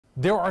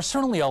There are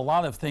certainly a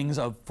lot of things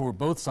for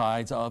both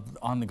sides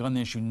on the gun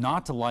issue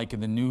not to like in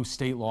the new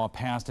state law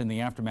passed in the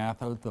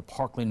aftermath of the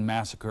Parkland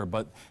massacre,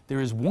 but there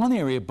is one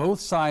area both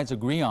sides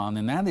agree on,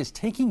 and that is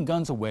taking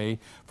guns away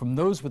from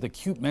those with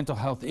acute mental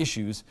health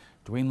issues.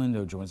 Dwayne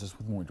Lindo joins us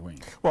with more.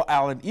 Dwayne. Well,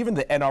 Alan, even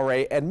the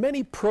NRA and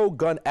many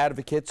pro-gun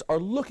advocates are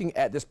looking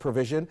at this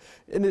provision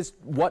in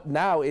what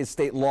now is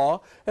state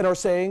law and are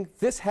saying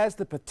this has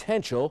the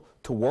potential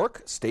to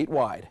work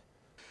statewide.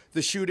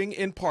 The shooting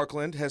in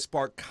Parkland has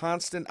sparked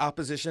constant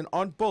opposition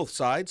on both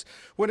sides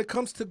when it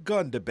comes to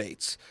gun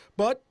debates.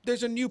 But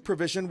there's a new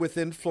provision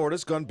within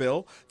Florida's gun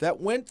bill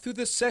that went through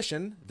the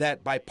session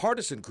that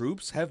bipartisan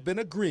groups have been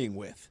agreeing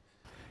with.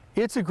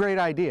 It's a great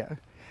idea.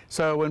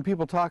 So when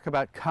people talk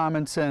about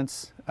common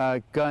sense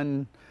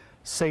gun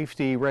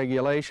safety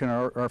regulation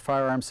or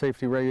firearm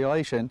safety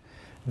regulation,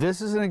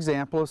 this is an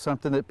example of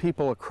something that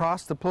people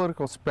across the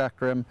political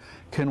spectrum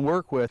can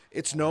work with.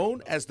 It's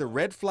known as the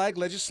red flag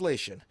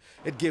legislation.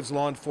 It gives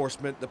law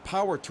enforcement the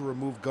power to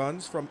remove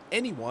guns from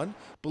anyone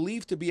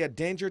believed to be a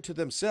danger to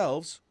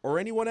themselves or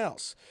anyone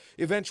else.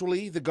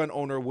 Eventually, the gun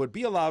owner would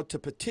be allowed to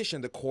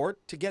petition the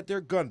court to get their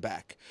gun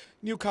back.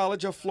 New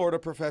College of Florida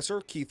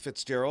professor Keith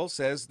Fitzgerald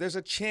says there's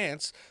a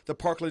chance the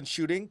Parkland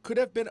shooting could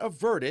have been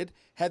averted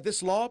had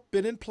this law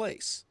been in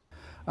place.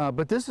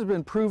 But this has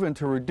been proven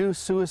to reduce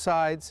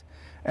suicides,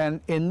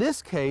 and in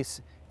this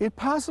case, it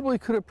possibly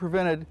could have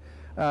prevented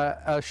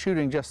a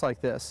shooting just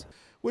like this.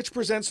 Which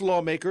presents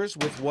lawmakers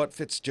with what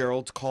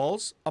Fitzgerald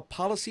calls a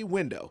policy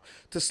window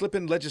to slip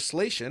in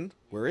legislation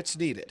where it's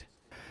needed.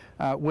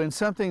 When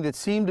something that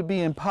seemed to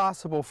be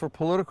impossible for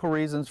political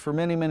reasons for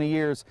many, many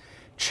years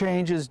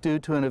changes due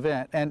to an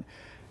event. And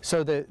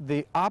so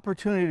the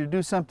opportunity to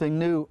do something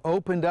new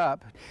opened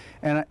up,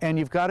 and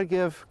you've got to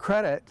give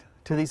credit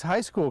to these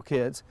high school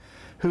kids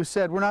who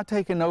said, we're not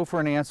taking no for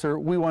an answer,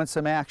 we want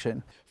some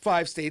action.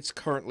 5 states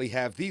currently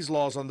have these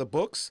laws on the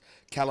books: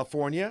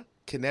 California,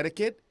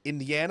 Connecticut,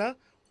 Indiana,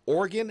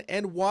 Oregon,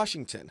 and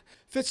Washington.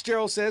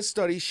 Fitzgerald says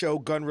studies show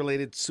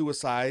gun-related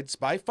suicides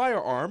by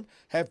firearm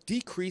have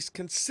decreased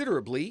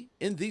considerably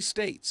in these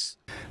states.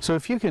 So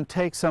if you can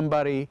take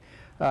somebody,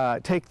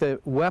 take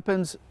the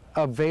weapons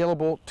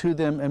available to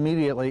them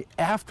immediately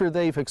after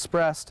they've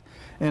expressed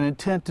an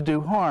intent to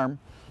do harm,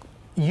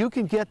 you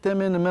can get them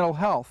into mental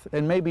health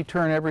and maybe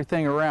turn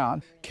everything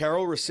around.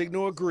 Carol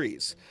Resigno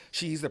agrees.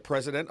 She's the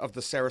president of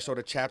the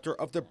Sarasota chapter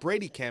of the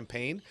Brady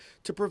campaign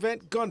to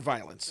prevent gun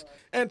violence,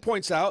 and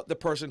points out the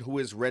person who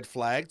is red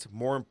flagged,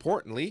 more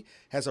importantly,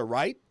 has a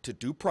right to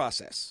due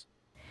process.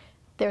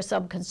 There's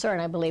some concern,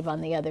 I believe, on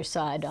the other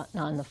side,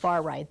 on the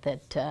far right,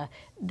 that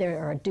there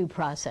are due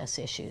process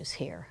issues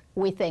here.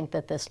 We think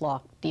that this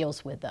law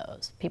deals with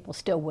those. People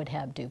still would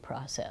have due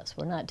process.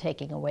 We're not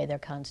taking away their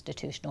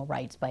constitutional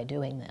rights by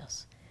doing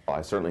this.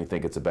 I certainly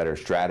think it's a better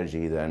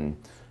strategy than,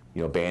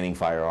 banning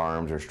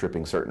firearms or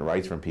stripping certain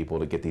rights from people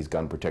to get these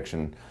gun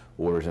protection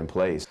orders in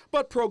place.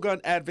 But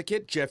pro-gun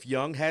advocate Jeff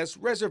Young has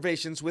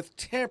reservations with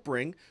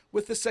tampering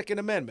with the Second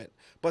Amendment,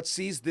 but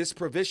sees this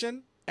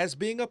provision as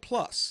being a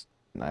plus.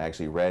 I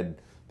actually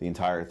read the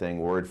entire thing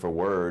word for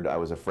word. I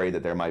was afraid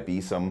that there might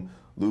be some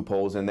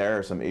loopholes in there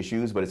or some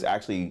issues, but it's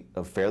actually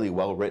a fairly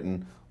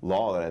well-written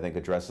law that I think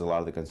addresses a lot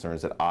of the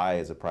concerns that I,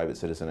 as a private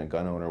citizen and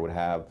gun owner, would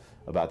have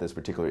about this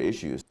particular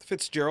issue.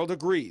 Fitzgerald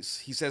agrees.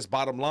 He says,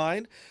 bottom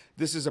line,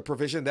 this is a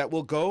provision that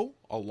will go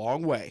a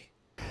long way.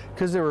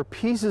 Because there were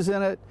pieces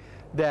in it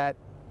that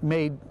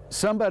made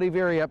somebody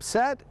very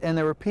upset, and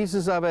there were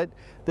pieces of it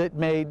that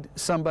made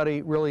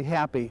somebody really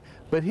happy.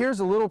 But here's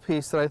a little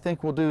piece that I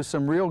think will do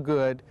some real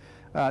good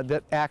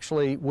that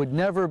actually would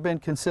never have been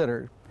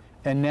considered,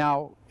 and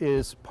now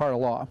is part of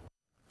law.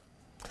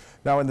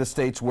 Now, in the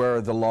states where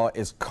the law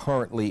is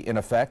currently in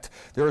effect,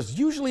 there is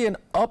usually an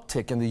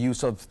uptick in the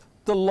use of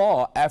the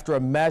law after a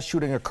mass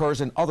shooting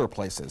occurs in other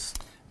places.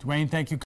 Dwayne, thank you.